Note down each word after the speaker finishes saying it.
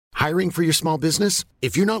Hiring for your small business?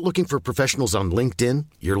 If you're not looking for professionals on LinkedIn,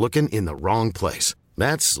 you're looking in the wrong place.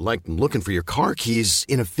 That's like looking for your car keys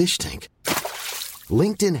in a fish tank.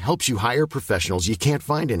 LinkedIn helps you hire professionals you can't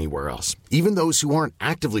find anywhere else, even those who aren't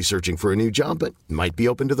actively searching for a new job but might be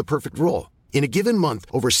open to the perfect role. In a given month,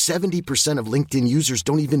 over 70% of LinkedIn users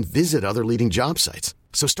don't even visit other leading job sites.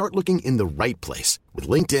 So start looking in the right place. With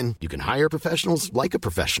LinkedIn, you can hire professionals like a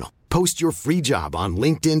professional. Post your free job on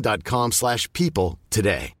linkedin.com/people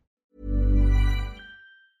today.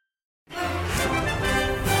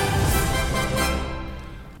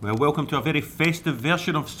 Well, welcome to a very festive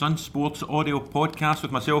version of SunSport's audio podcast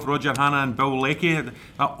with myself, Roger Hanna, and Bill Leckie. That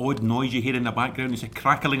odd noise you hear in the background is the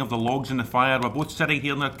crackling of the logs in the fire. We're both sitting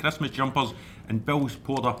here in our Christmas jumpers, and Bill's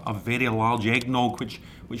poured a very large eggnog, which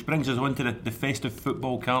brings us on to the festive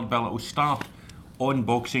football card, Bill. It will start on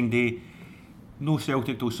Boxing Day. No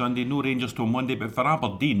Celtic till Sunday, no Rangers till Monday, but for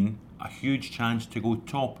Aberdeen, a huge chance to go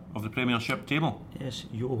top of the Premiership table. Yes,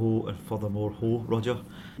 yo-ho and furthermore ho, Roger.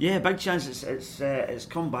 Yeah, big chance. It's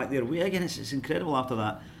come back their way again. It's incredible after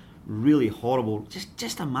that really horrible.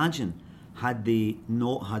 Just imagine had they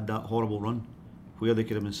not had that horrible run, where they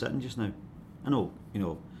could have been sitting just now. I know,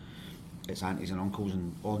 it's aunties and uncles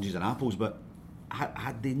and oranges and apples, but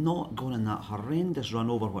had they not gone in that horrendous run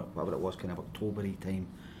over whatever it was, kind of October-y time,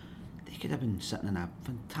 they could have been sitting in a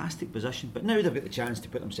fantastic position. But now they've got the chance to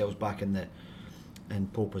put themselves back in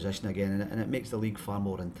pole position again, and it makes the league far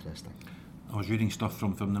more interesting. I was reading stuff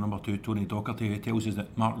from the number 2, Tony Docherty, who tells us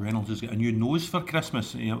that Mark Reynolds has got a new nose for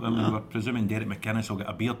Christmas. We're presuming Derek McInnes will get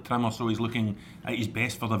a beard trimmer, so he's looking at his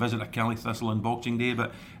best for the visit to Cally Thistle on Boxing Day.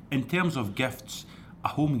 But in terms of gifts, a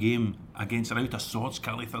home game against an out-of-sorts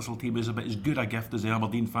Cally Thistle team is about as good a gift as the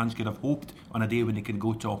Aberdeen fans could have hoped on a day when they can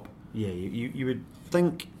go top. Yeah, you would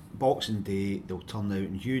think Boxing Day they'll turn out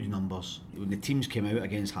in huge numbers. When the teams came out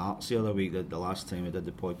against Hearts the other week, the last time I did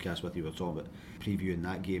the podcast with you, we were talking about previewing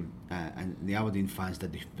that game, and the Aberdeen fans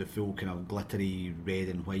did the full kind of glittery red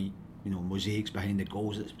and white, mosaics behind the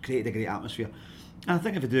goals. It's created a great atmosphere. And I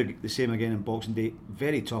think if they do the same again on Boxing Day,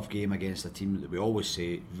 very tough game against a team that we always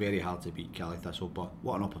say very hard to beat, Cally Thistle, but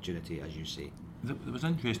what an opportunity, as you say. There was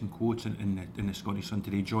interesting quotes in the Scottish Sun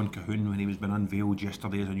today. John Cahoon, when he was being unveiled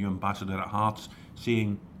yesterday as a new ambassador at Hearts,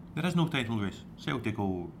 saying there is no title race. Celtic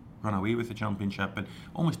will run away with the championship, and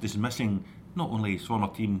almost dismissing not only his former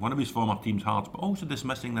team, one of his former team's Hearts, but also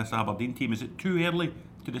dismissing this Aberdeen team. Is it too early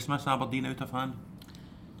to dismiss Aberdeen out of hand?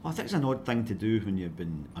 Well, I think it's an odd thing to do when you've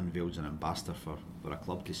been unveiled as an ambassador for a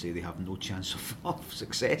club, to say they have no chance of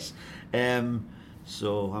success.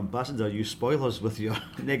 So, Ambassador, you spoil us with your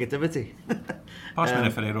negativity. Pass me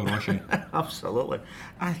the Ferrero Rocher. Absolutely.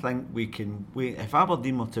 I think we can. If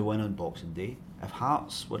Aberdeen were to win on Boxing Day, if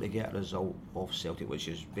Hearts were to get a result of Celtic, which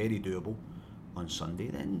is very doable on Sunday,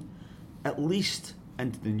 then at least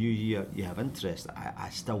into the new year you have interest. I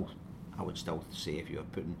would still say, if you were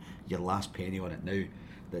putting your last penny on it now,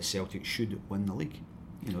 that Celtic should win the league.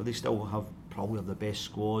 They still have probably the best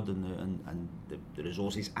squad and the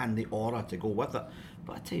resources and the aura to go with it.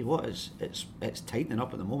 But I tell you what, it's tightening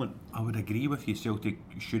up at the moment. I would agree with you. Celtic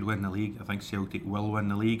should win the league. I think Celtic will win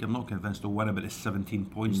the league. I'm not convinced they'll win about the 17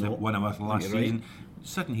 points that won it with last season. Right.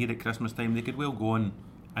 Sitting here at Christmas time, they could well go on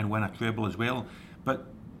and win a treble as well. But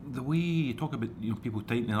the way you talk about people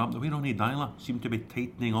tightening up, the way Ronnie Dyler seemed to be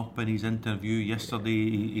tightening up in his interview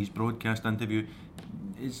yesterday, his broadcast interview,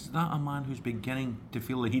 is that a man who's beginning to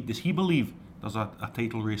feel the heat? Does he believe there's a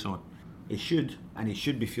title race on? He should, and he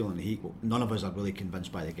should be feeling the heat. Well, none of us are really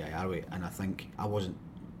convinced by the guy, are we? And I think I wasn't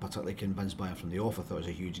particularly convinced by him from the off. I thought it was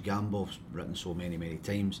a huge gamble, written so many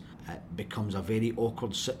times. It becomes a very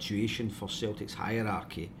awkward situation for Celtic's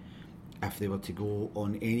hierarchy if they were to go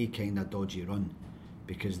on any kind of dodgy run,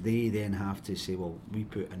 because they then have to say, well, we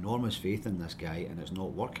put enormous faith in this guy and it's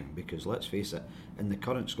not working, because let's face it, in the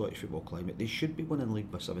current Scottish football climate, they should be winning the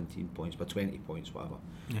league by 17 points, by 20 points, whatever.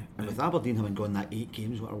 Yeah. And with Aberdeen having gone that 8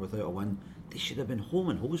 games without a win, they should have been home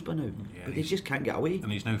and hosed by now, but they just can't get away.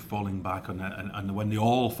 And he's now falling back on it, and the one they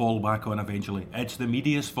all fall back on eventually. It's the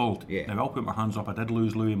media's fault. Yeah. Now I'll put my hands up. I did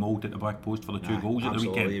lose Louis Moult at the back post for the 2 goals at the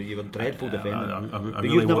weekend. You were dreadful defender. But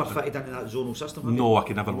really you've never fitted into that zonal system. No, I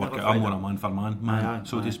could never work it. I'm one a man for man,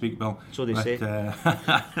 so to speak, Bill. So they say.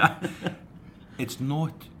 It's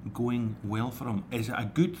not going well for him. Is it a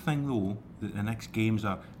good thing though that the next games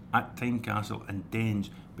are at Tynecastle and Dens,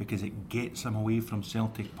 because it gets them away from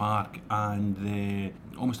Celtic Park and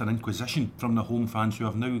almost an inquisition from the home fans who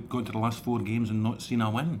have now gone to the last 4 games and not seen a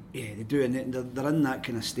win? Yeah, they do, and they're in that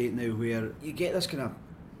kind of state now where you get this kind of,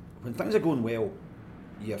 when things are going well,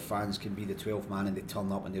 your fans can be the 12th man and they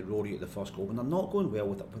turn up and they roar you at the first goal. When they're not going well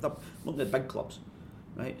with not the big clubs,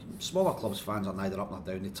 right? Smaller clubs fans are neither up nor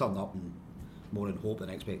down. They turn up and more in hope than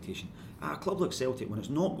expectation. At a club like Celtic, when it's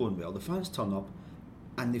not going well, the fans turn up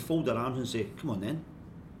and they fold their arms and say, come on then,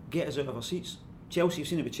 get us out of our seats. Chelsea, you've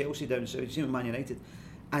seen it with Chelsea down south, you've seen it with Man United.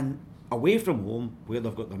 And away from home, where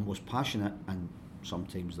they've got their most passionate and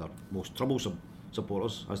sometimes their most troublesome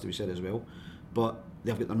supporters, has to be said as well, but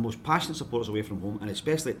they've got their most passionate supporters away from home, and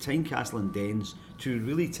especially at Tynecastle and Dens, two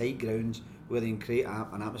really tight grounds where they can create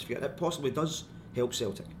an atmosphere. It possibly does help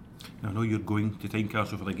Celtic. Now, I know you're going to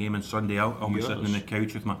Tynecastle for the game on Sunday. I'll be sitting on the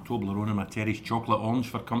couch with my Toblerone and my Terry's chocolate orange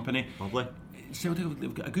for company. Lovely. Celtic,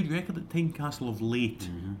 they've got a good record at Tynecastle of late.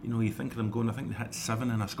 You know, you think of them going, I think they hit 7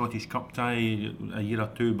 in a Scottish Cup tie a year or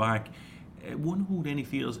two back. It won't hold any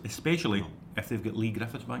fears, especially if they've got Lee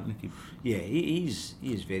Griffiths back in the team. Yeah, he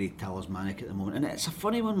is very talismanic at the moment, and it's a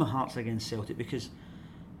funny one with Hearts against Celtic, because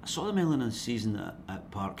I saw them earlier in the season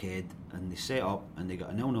at Parkhead, and they set up and they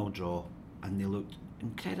got a 0-0 draw, and they looked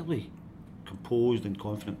incredibly composed and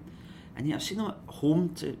confident. And yet I've seen them at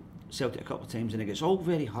home to Celtic a couple of times, and it gets all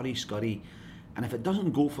very hurry-scurry, and if it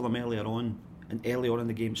doesn't go for them early on in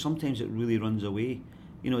the game, sometimes it really runs away.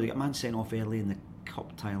 You know, they got a man sent off early in the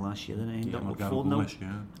Cup tie last year, didn't it? End up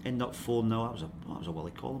 4-0. End up 4-0. That was a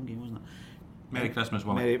Willie Collum game, wasn't it? Merry Christmas,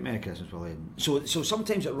 Willie. Merry Christmas, Willie. So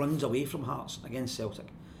sometimes it runs away from Hearts against Celtic.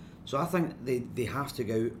 So I think they have to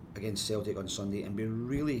go out against Celtic on Sunday and be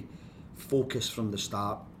really focused from the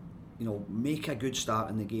start. You know, make a good start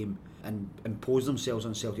in the game and impose themselves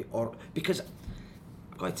on Celtic. Or because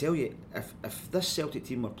I've got to tell you, if this Celtic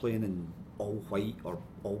team were playing in all white or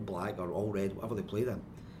all black or all red, whatever they played in,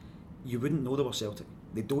 you wouldn't know they were Celtic.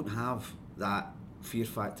 They don't have that fear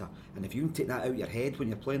factor, and if you can take that out of your head when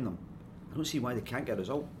you're playing them, I don't see why they can't get a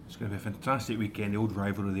result. It's going to be a fantastic weekend, the old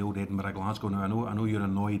rivalry, the old Edinburgh-Glasgow. Now I know you're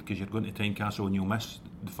annoyed because you're going to Tynecastle and you'll miss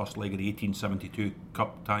the first leg of the 1872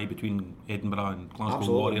 Cup tie between Edinburgh and Glasgow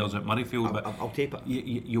Absolutely. Warriors at Murrayfield, but I'll tape it.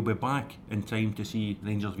 You'll be back in time to see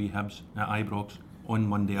Rangers v Hibs at Ibrox on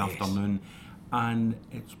Monday afternoon. And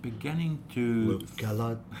it's beginning to look a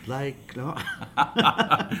lot like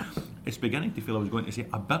it's beginning to feel, I was going to say,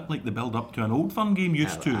 a bit like the build up to an Old Firm game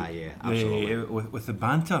used to. Yeah, absolutely. With the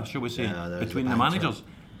banter, shall we say, between the managers.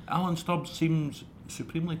 Alan Stubbs seems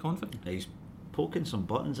supremely confident. He's poking some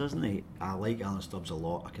buttons, isn't he? I like Alan Stubbs a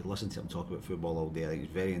lot. I could listen to him talk about football all day. I think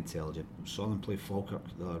he's very intelligent. I saw them play Falkirk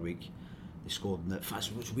the other week. They scored.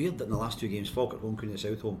 It's weird that in the last two games, Falkirk home, Queen of the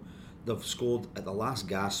South home, they've scored at the last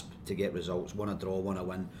gasp to get results. One a draw, one a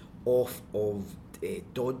win, off of a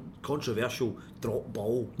controversial drop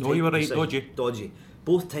ball. No, you were right, dodgy.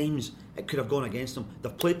 Both times it could have gone against them.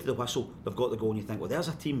 They've played to the whistle, they've got the goal, and you think, well, there's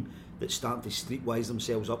a team that's starting to streetwise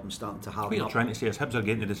themselves up and starting to harden what you're up. Trying to say is Hibs are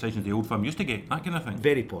getting the decisions the Old Firm used to get, that kind of thing.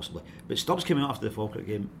 Very possibly. But Stubbs came out after the Falkirk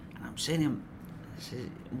game, and I'm saying to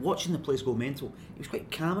him, watching the place go mental, he was quite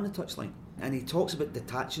calm on the touchline, and he talks about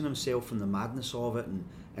detaching himself from the madness of it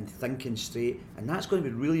and thinking straight, and that's going to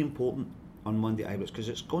be really important on Monday at Ibrox, because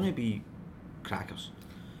it's going to be crackers.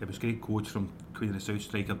 It was great quotes from Queen of the South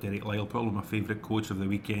striker Derek Lyle, probably my favourite quotes of the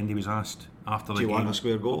weekend. He was asked after the game, do you want a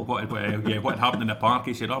square goal? What happened in the park?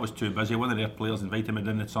 He said, I was too busy. One of their players invited me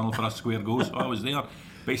down the tunnel for a square goal, so I was there.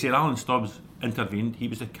 But he said Alan Stubbs intervened. He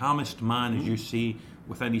was the calmest man, as you say,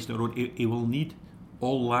 within Eastern Road. He will need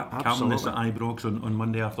all that calmness at Ibrox on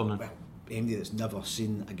Monday afternoon. Well, anybody that's never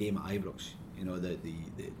seen a game at Ibrox, you know, the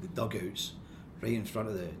dugouts right in front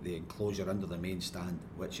of the enclosure under the main stand,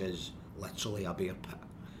 which is literally a bear pit,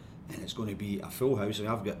 and it's going to be a full house. I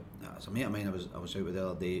mean, I've got a mate of mine I was out with the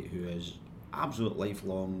other day who is absolute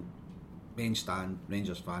lifelong main stand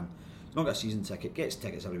Rangers fan. He's not got a season ticket, gets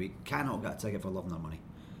tickets every week, cannot get a ticket for love nor money,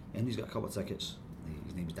 and he's got a couple of tickets.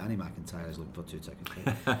 His name's Danny McIntyre. He's looking for 2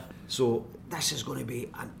 tickets. So this is going to be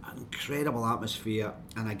an incredible atmosphere,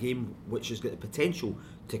 and a game which has got the potential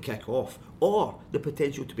to kick off, or the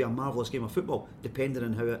potential to be a marvellous game of football, depending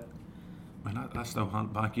on how it. I still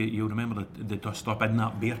hark back. You'll remember the dust up in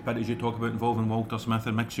that bear pit, as you talk about, involving Walter Smith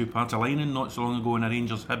and Mixu Partalainen not so long ago in a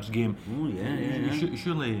Rangers Hibs game. Oh yeah.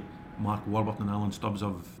 Surely Mark Warburton and Alan Stubbs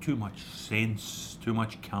have too much sense, too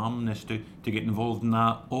much calmness to get involved in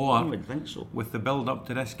that. Or I would think so. With the build up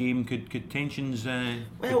to this game, could tensions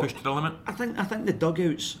be pushed to the limit? I think the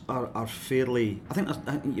dugouts are fairly. I think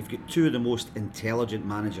you've got two of the most intelligent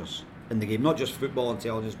managers in the game, not just football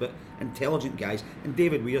intelligence, but intelligent guys. And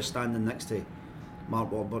David Weir standing next to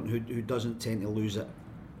Mark Warburton, who doesn't tend to lose it,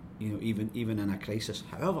 you know, even in a crisis.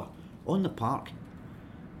 However, on the park,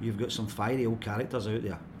 you've got some fiery old characters out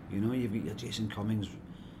there. You know, you've got your Jason Cummings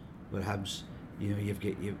with Hibs. You know,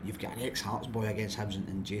 you've got an ex-Hearts boy against Hibs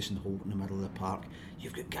and Jason Holt in the middle of the park.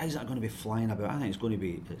 You've got guys that are going to be flying about. I think it's going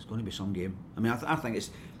to be some game. I mean, I think it's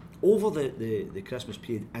over the Christmas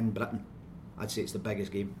period in Britain, I'd say it's the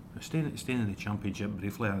biggest game. Staying in the Championship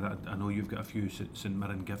briefly, I know you've got a few St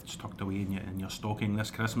Mirren gifts tucked away in your stocking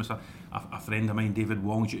this Christmas. A friend of mine, David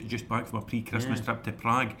Wong, just back from a pre-Christmas trip to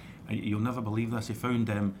Prague, and you'll never believe this, he found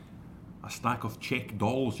a stack of Czech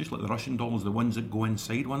dolls, just like the Russian dolls, the ones that go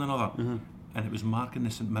inside one another, and it was marking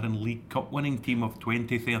the St Mirren League Cup winning team of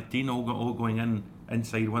 2013, all going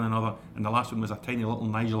inside one another, and the last one was a tiny little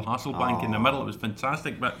Nigel Hasselbank in the middle. It was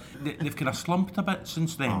fantastic, but they've kind of slumped a bit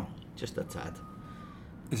since then. Just a tad.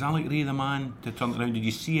 Is Alec Ray the man to turn it around? Did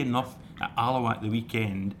you see enough at Alloa at the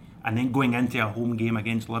weekend, and then going into a home game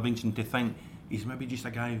against Livingston, to think he's maybe just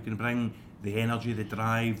a guy who can bring the energy, the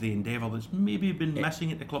drive, the endeavour that's maybe been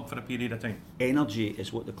missing at the club for a period of time? Energy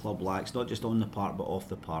is what the club lacks, not just on the park but off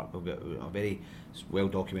the park. We've got a very well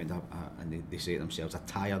documented, and they say it themselves, a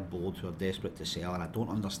tired board who are desperate to sell, and I don't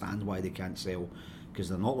understand why they can't sell, because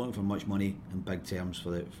they're not looking for much money in big terms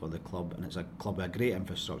for the club, and it's a club with a great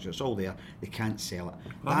infrastructure. It's all there. They can't sell it.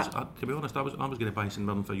 To be honest, I was going to buy St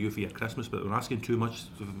Mirren for you for your Christmas, but we're asking too much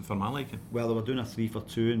for my liking. Well, they were doing a 3 for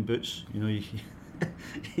 2 in boots. You know,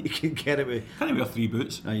 you can get it with. Can't wear 3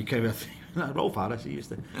 boots. No, you can't wear 3. Rolf Harris, he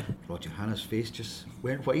used to. Roger Hanna's face just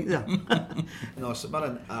went white there. No, St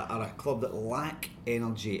Mirren are a club that lack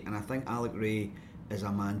energy, and I think Alec Ray is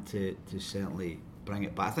a man to certainly bring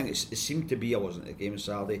it back. I think it seemed to be, I wasn't at the game on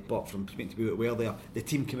Saturday, but from speaking to people that were there, the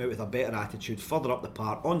team came out with a better attitude, further up the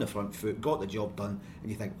park, on the front foot, got the job done,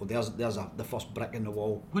 and you think, well, there's the first brick in the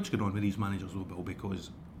wall. What's going on with these managers though, Bill?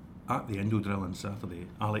 Because at the Indo drill on Saturday,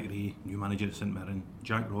 Alec Ray, new manager at St Mirren,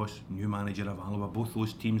 Jack Ross, new manager of Alloa, both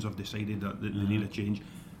those teams have decided that they need a change,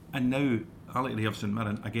 and now Alec Ray of St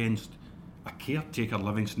Mirren against a caretaker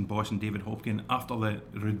Livingston boss and David Hopkin after the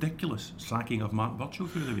ridiculous sacking of Mark Burchill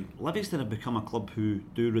through the week. Livingston have become a club who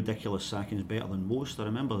do ridiculous sackings better than most. I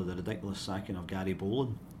remember the ridiculous sacking of Gary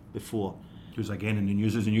Boland before. He was again in the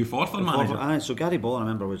news as a new Forfar manager. So Gary Boland,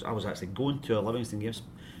 I remember, I was actually going to a Livingston game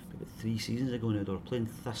about 3 seasons ago now. They were playing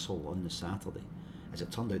Thistle on the Saturday. As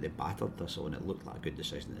it turned out, they battered Thistle, and it looked like a good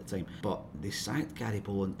decision at the time. But they sacked Gary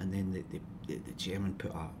Boland, and then the chairman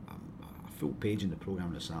put a full page in the programme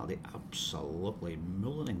on the Saturday, absolutely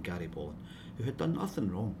mulling Gary Boland, who had done nothing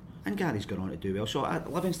wrong, and Gary's gone on to do well. So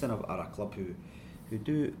Livingston are a club who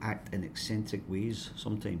do act in eccentric ways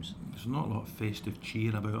sometimes. There's not a lot of festive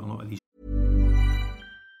cheer about a lot of these.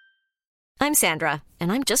 I'm Sandra,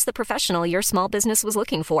 and I'm just the professional your small business was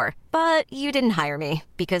looking for. But you didn't hire me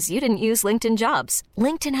because you didn't use LinkedIn Jobs.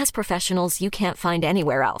 LinkedIn has professionals you can't find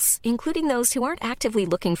anywhere else, including those who aren't actively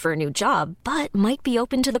looking for a new job, but might be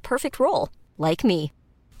open to the perfect role, like me.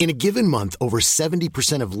 In a given month, over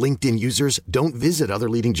 70% of LinkedIn users don't visit other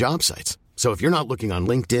leading job sites. So if you're not looking on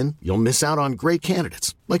LinkedIn, you'll miss out on great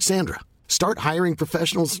candidates like Sandra. Start hiring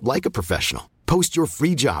professionals like a professional. Post your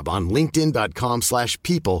free job on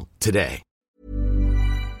linkedin.com/people today.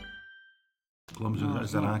 Clubs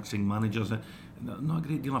as their acting managers, not a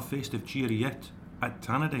great deal of festive cheer yet at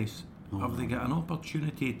Tannadice. Have they got an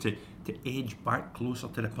opportunity to edge back closer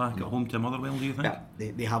to the pack at home to Motherwell, do you think?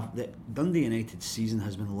 Yeah, they have. The Dundee United season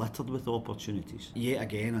has been littered with opportunities. Yet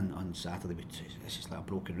again on Saturday, it's just like a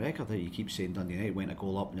broken record. You keep saying Dundee United went a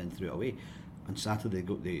goal up and then threw it away. On Saturday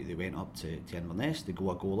they went up to Inverness, they go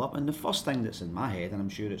a goal up, and the first thing that's in my head, and I'm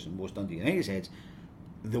sure it's in most Dundee United's heads,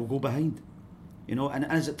 they'll go behind. You know, and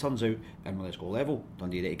as it turns out, Inverness go level,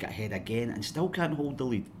 Dundee United get ahead again and still can't hold the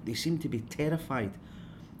lead. They seem to be terrified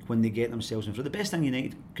when they get themselves in front. The best thing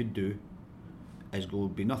United could do is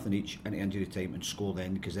be nothing each into injury time and score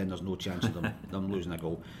then, because then there's no chance of them losing a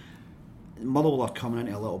goal. Motherwell are coming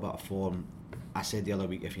into a little bit of form. I said the other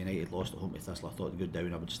week, if United lost at home to Thistle, I thought they'd go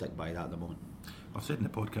down. I would stick by that at the moment. I've said in the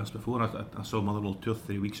podcast before, I saw Motherwell 2 or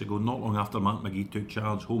 3 weeks ago, not long after Mark McGee took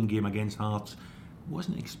charge, home game against Hearts.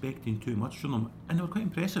 Wasn't expecting too much from them, and they were quite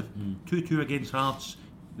impressive. 2-2 against Hearts,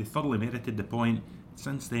 they thoroughly merited the point.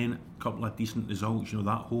 Since then, a couple of decent results, that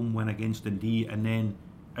home win against Dundee, and then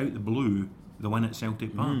out the blue, the win at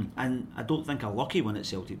Celtic Park. And I don't think a lucky win at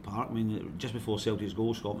Celtic Park. I mean, just before Celtic's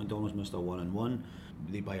goal, Scott McDonald's missed a 1-1.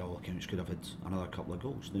 They, by all accounts, could have had another couple of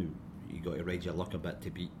goals. Now, you got to ride your luck a bit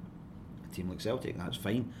to beat a team like Celtic, that's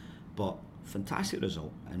fine, but fantastic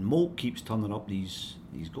result. And Moult keeps turning up these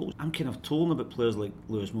goals. I'm kind of torn about players like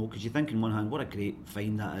Lewis Moult, because you think on one hand, what a great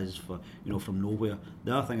find that is for, from nowhere.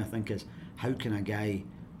 The other thing I think is, how can a guy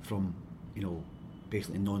from,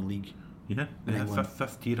 basically non-league,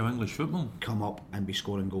 fifth tier of English football, come up and be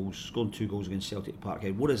scoring 2 goals against Celtic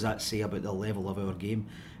Parkhead? What does that say about the level of our game?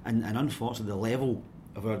 And unfortunately, the level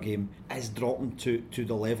of our game is dropping to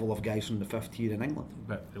the level of guys from the 5th tier in England.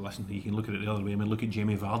 But listen, you can look at it the other way. I mean, look at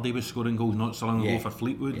Jamie Vardy was scoring goals not so long ago for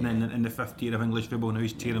Fleetwood, and then in the 5th tier of English football now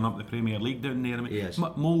he's tearing up the Premier League down there. I mean,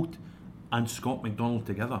 Moult and Scott McDonald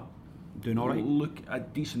together doing all right. Look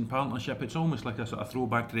at decent partnership. It's almost like a sort of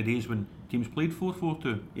throwback to the days when teams played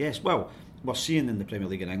 4-4-2. Yes, well, we're seeing in the Premier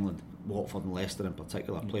League in England, Watford and Leicester in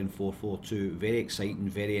particular, playing 4-4-2, very exciting,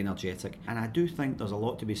 very energetic, and I do think there's a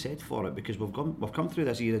lot to be said for it, because we've come through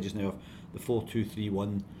this era just now of the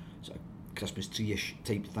 4-2-3-1 sort of Christmas tree-ish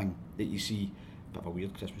type thing that you see. Bit of a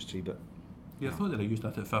weird Christmas tree, but I thought that I used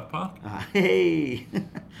that at Fir Park. Hey,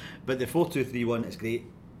 but the 4-2-3-1 is great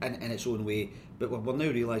in its own way, but we're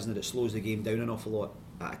now realising that it slows the game down an awful lot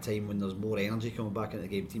at a time when there's more energy coming back into the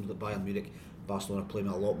game. Teams like Bayern Munich, Barcelona playing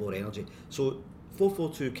with a lot more energy. So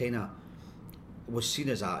 4-4-2 kind of was seen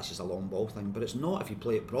as it's just a long ball thing, but it's not if you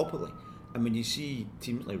play it properly. And when you see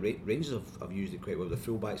teams like Rangers have used it quite well, the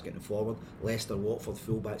fullbacks getting forward, Leicester, Watford,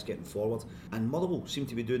 fullbacks getting forward, and Motherwell seem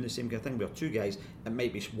to be doing the same kind of thing. We have two guys, it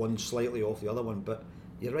might be one slightly off the other one, but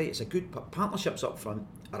you're right, it's a good partnerships up front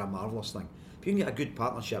are a marvellous thing. If you can get a good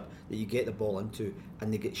partnership that you get the ball into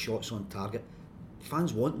and they get shots on target,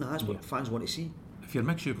 fans want that. That's what fans want to see. If you're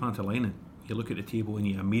Mixu Pantalainen, you look at the table and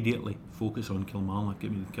you immediately focus on Kilmarnock. I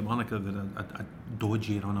mean, Kilmarnock have had a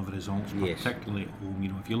dodgy run of results, particularly at home. You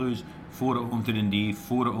know, if you lose 4 at home to Dundee,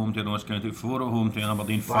 4 at home to Ross County, 4 at home to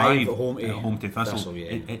Aberdeen, 5 at home to Thistle,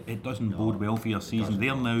 it doesn't bode well for your season.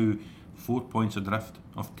 They're now 4 points adrift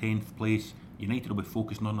of 10th place. United will be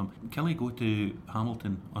focusing on them. Kelly go to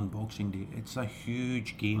Hamilton on Boxing Day. It's a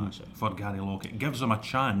huge game for Gary Locke. It gives him a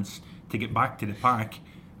chance to get back to the pack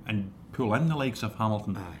and pull in the likes of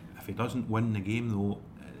Hamilton. If he doesn't win the game though,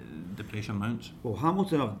 the pressure mounts. Well,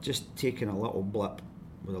 Hamilton have just taken a little blip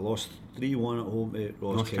with a loss 3-1 at home to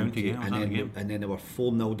Ross County, and then they were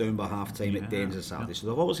 4-0 down by half time at Dens on Saturday. So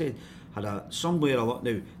they've obviously had somewhere a lot.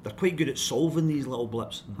 Now they're quite good at solving these little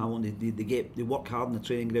blips. Hamilton, they work hard on the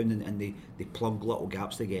training ground and they plug little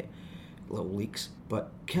gaps, they get little leaks.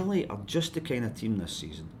 But Kelly are just the kind of team this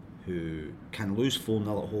season who can lose 4-0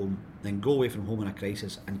 at home, then go away from home in a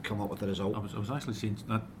crisis and come up with a result. I was actually saying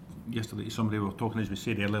that yesterday to somebody. We were talking, as we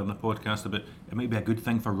said earlier in the podcast, about it might be a good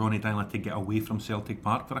thing for Ronnie Dyler to get away from Celtic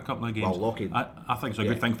Park for a couple of games. Well, Lockie, I think it's a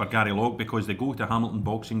good thing for Gary Locke, because they go to Hamilton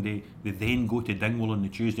Boxing Day, they then go to Dingwall on the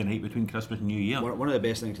Tuesday night between Christmas and New Year. One of the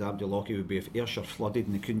best things to happen to Lockie would be if Ayrshire flooded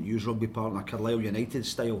and they couldn't use Rugby Park in a Carlisle United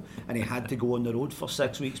style and he had to go on the road for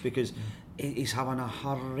 6 weeks because he's having a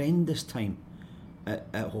horrendous time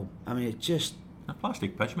at home. I mean, it's just a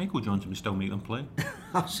plastic pitch. Michael Johnson would still make them play.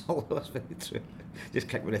 Absolutely, that's very true. Just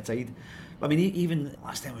kick with the tide. I mean, even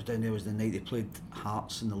last time I was down there was the night they played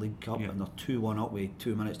Hearts in the League Cup, and they're 2-1 up with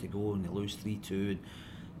 2 minutes to go and they lose 3-2.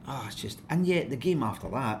 It's just, and yet the game after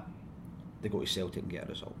that, they go to Celtic and get a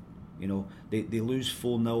result. You know, they lose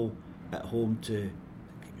 4-0 at home to,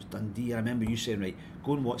 I think it was Dundee. I remember you saying, right,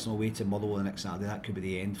 go and watch them away to Motherwell the next Saturday. That could be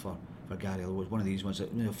the end for Gary. It was one of these ones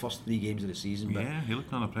that, the first 3 games of the season. But, he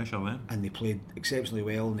looked under pressure then. And they played exceptionally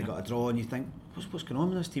well, and they got a draw. And you think, what's going on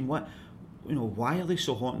with this team? Why are they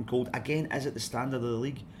so hot and cold? Again, is it the standard of the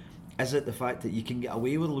league? Is it the fact that you can get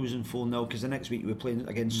away with losing 4-0 because the next week we're playing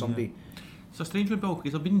against somebody? It's a strange one, Bill,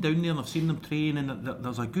 because I've been down there and I've seen them train, and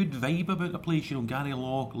there's a good vibe about the place. You know, Gary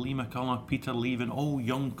Locke, Lee McCullough, Peter Leaving, all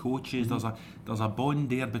young coaches. There's a bond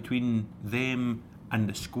there between them and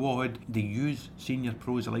the squad. They use senior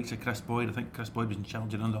pros, the likes of Chris Boyd. I think Chris Boyd was in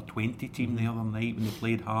charge of the under-20 team the other night when they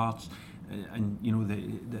played Hearts. And you know,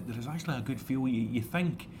 there is actually a good feel. You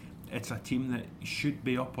think it's a team that should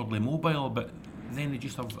be upwardly mobile, but then they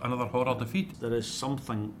just have another horror defeat. There is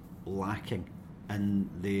something lacking in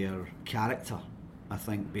their character, I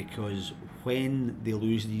think, because when they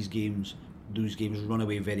lose these games, those games run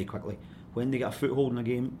away very quickly. When they get a foothold in a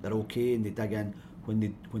game, they're okay and they dig in. When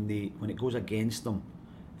it goes against them,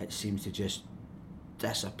 it seems to just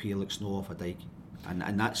disappear like snow off a dike,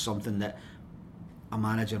 and that's something that a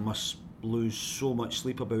manager must lose so much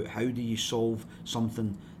sleep about. How do you solve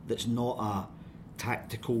something that's not a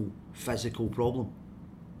tactical, physical problem?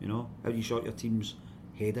 You know, how do you sort your team's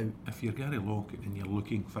head out? If you're Gary Locke and you're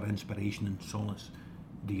looking for inspiration and solace,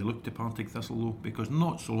 do you look to Partick Thistle though? Because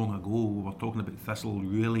not so long ago we were talking about Thistle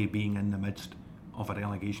really being in the midst of a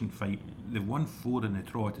relegation fight. They've won 4 in the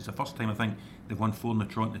trot. It's the first time I think they've won 4 in the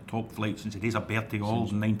trot in the top flight since the days of Bertie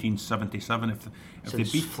Alls in 1977. If they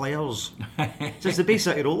beat Flyers, since the Bay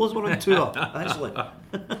City Rollers were on tour, actually.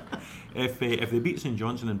 If they beat St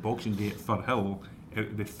Johnstone in Boxing Day at Firhill, it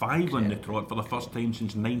would be 5 on the trot for the first time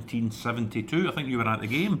since 1972. I think you were at the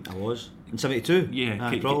game. I was in 72.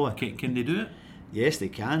 Yeah, probably. Can they do it? Yes, they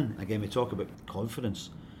can. Again, we talk about confidence.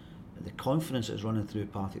 the confidence that's running through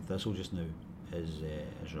Partick Thistle just now is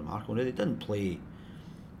remarkable. Now, they didn't play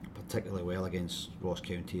particularly well against Ross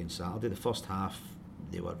County on Saturday. The first half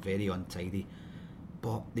they were very untidy,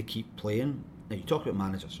 but they keep playing. Now you talk about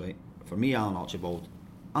managers, right? For me, Alan Archibald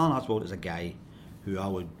is a guy who I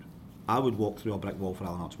would walk through a brick wall for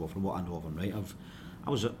Alan Archibald, from what I know of him, right? I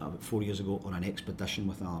was about 4 years ago on an expedition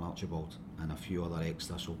with Alan Archibald and a few other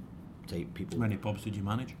ex-Thistle type people. How many pubs did you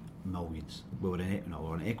manage? Millions. We were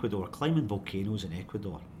in Ecuador, climbing volcanoes in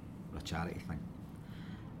Ecuador for a charity thing.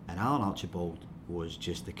 And Alan Archibald was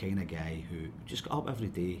just the kind of guy who just got up every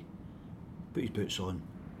day, put his boots on,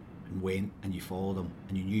 and went, and you followed him,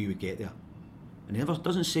 and you knew you would get there. And he never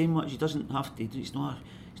doesn't say much. He doesn't have to. He's not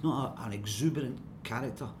an exuberant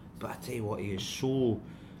character. But I tell you what, he is so.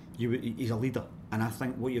 He's a leader. And I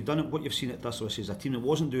think what you've seen at Thistle is a team that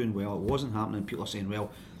wasn't doing well. It wasn't happening. People are saying,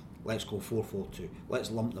 well, let's go 4-4-2.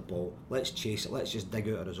 Let's lump the ball. Let's chase it. Let's just dig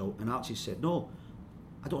out a result. And Archie said, no,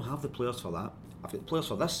 I don't have the players for that. I've got the players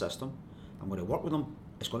for this system. I'm going to work with them.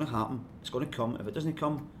 It's going to happen. It's going to come. If it doesn't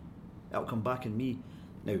come, it'll come back in me.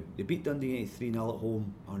 Now, they beat Dundee 3-0 at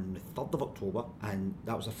home on the 3rd of October, and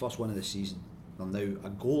that was the first win of the season. They're now a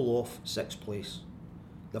goal off 6th place.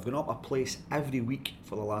 They've gone up a place every week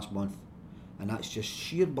for the last month, and that's just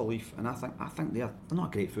sheer belief. And I think they're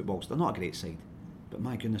not great footballers. They're not a great side, but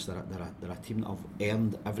my goodness, they're a team that have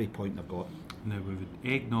earned every point they've got. Now we've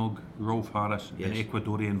had Eggnog, Rolf Harris, yes, and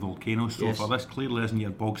Ecuadorian volcanoes so yes, far. This clearly isn't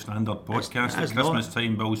your bog standard podcast at it's Christmas not.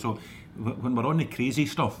 time, Bill. So when we're on the crazy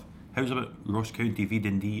stuff, how's about Ross County v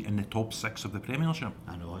Dundee in the top 6 of the Premiership?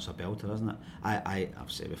 I know, it's a belter, isn't it?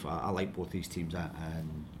 I've said before, I like both these teams.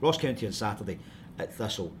 And Ross County on Saturday at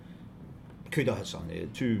Thistle could have had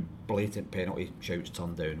something. 2 blatant penalty shouts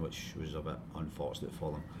turned down, which was a bit unfortunate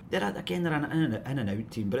for them. They're an in and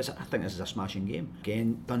out team, but I think this is a smashing game.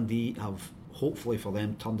 Again, Dundee have, hopefully for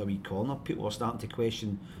them, turned a wee corner. People are starting to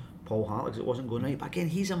question Paul Hartley because it wasn't going right. But again,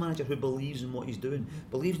 he's a manager who believes in what he's doing,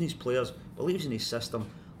 believes in his players, believes in his system,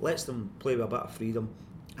 lets them play with a bit of freedom,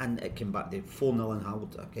 and it came back to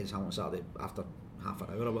 4-0 against Hamilton Saturday after half an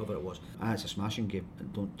hour or whatever it was. It's a smashing game,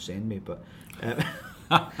 and don't send me, but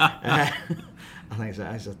I think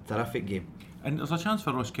it's a terrific game. And there's a chance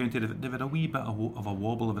for Ross County. They've had a wee bit of a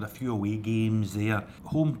wobble. They've had a few away games there.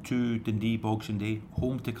 Home to Dundee Boxing Day,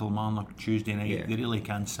 home to Kilmarnock Tuesday night. Yeah. They really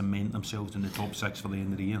can cement themselves in the top 6 for the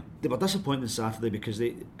end of the year. They were disappointed Saturday because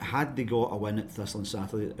they got a win at Thistle on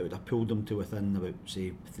Saturday, it would have pulled them to within about,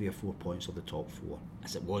 say, 3 or 4 points of the top 4.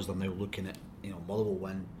 As it was, they're now looking at, Motherwell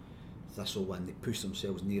win, Thistle win, they push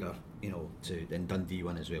themselves nearer, to then Dundee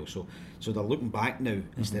win as well. So they're looking back now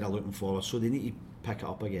instead of looking forward. So they need to pick it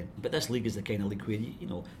up again. But this league is the kind of league where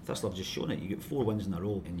Thistle have just shown it. You get 4 wins in a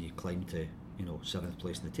row and you climb to 7th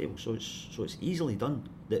place in the table. So it's easily done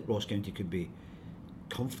that Ross County could be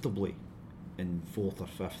comfortably in 4th or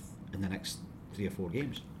 5th in the next 3 or 4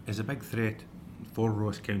 games. Is a big threat for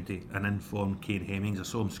Ross County an informed Kane Hemmings. I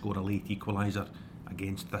saw him score a late equaliser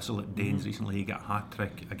against Thistle at Danes recently. He got a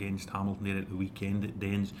hat-trick against Hamilton there at the weekend at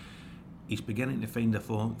Danes. He's beginning to find the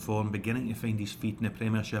form, beginning to find his feet in the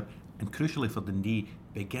Premiership, and crucially for Dundee,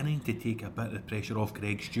 beginning to take a bit of the pressure off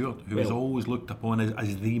Greg Stewart, who is always looked upon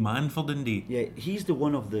as the man for Dundee. Yeah, he's the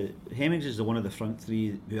one of the... Hemmings is the one of the front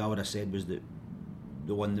 3 who I would have said was the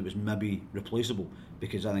one that was maybe replaceable,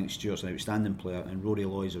 because I think Stewart's an outstanding player and Rory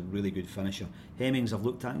Loy's a really good finisher. Hemmings I've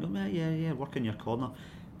looked at and gone, yeah, work in your corner.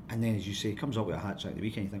 And then, as you say, he comes up with a hat-trick the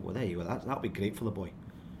weekend. You think, well, there you go, that'll be great for the boy.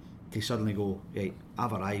 To suddenly go, right,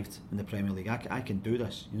 I've arrived in the Premier League. I can do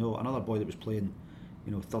this. Another boy that was playing,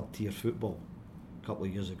 3rd-tier football a couple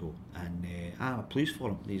of years ago. And I'm pleased for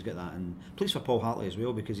him that he's got that. And pleased for Paul Hartley as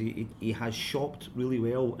well, because he has shopped really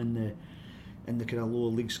well in the kind of lower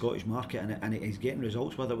league Scottish market, and he's getting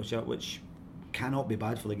results with it, which cannot be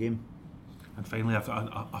bad for the game. And finally,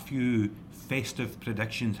 a few festive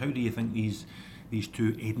predictions. How do you think these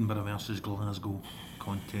 2 Edinburgh versus Glasgow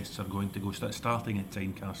contests are going to go, starting at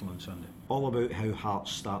Tynecastle on Sunday? All about how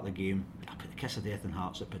Hearts start the game. I put the kiss of death in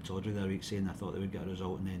Hearts at Pittodrie the other week, saying I thought they would get a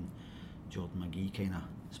result, and then Jordan McGee kind of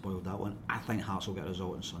spoiled that one. I think Hearts will get a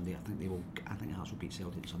result on Sunday. I think Hearts will beat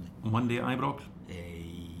Celtic on Sunday. Monday at Ibrox?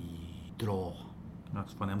 Draw.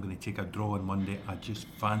 That's funny, I'm going to take a draw on Monday. I just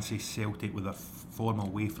fancy Celtic with a form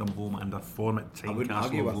away from home and a form at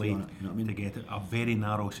Tynecastle of late to get it. A very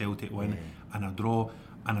narrow Celtic win and a draw.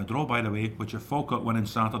 And a draw, by the way, which if Falkirk win on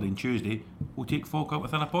Saturday and Tuesday, will take Falkirk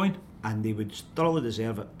within a point. And they would thoroughly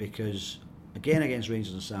deserve it, because again against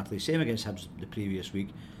Rangers on Saturday, same against Hibs the previous week,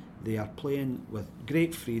 they are playing with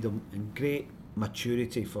great freedom and great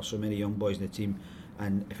maturity for so many young boys in the team.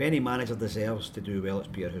 And if any manager deserves to do well, it's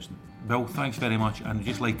Peter Houston. Bill, thanks very much, and I'd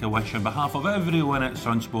just like to wish on behalf of everyone at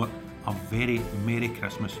SunSport a very Merry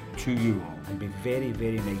Christmas to you all. And be very,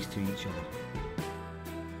 very nice to each other.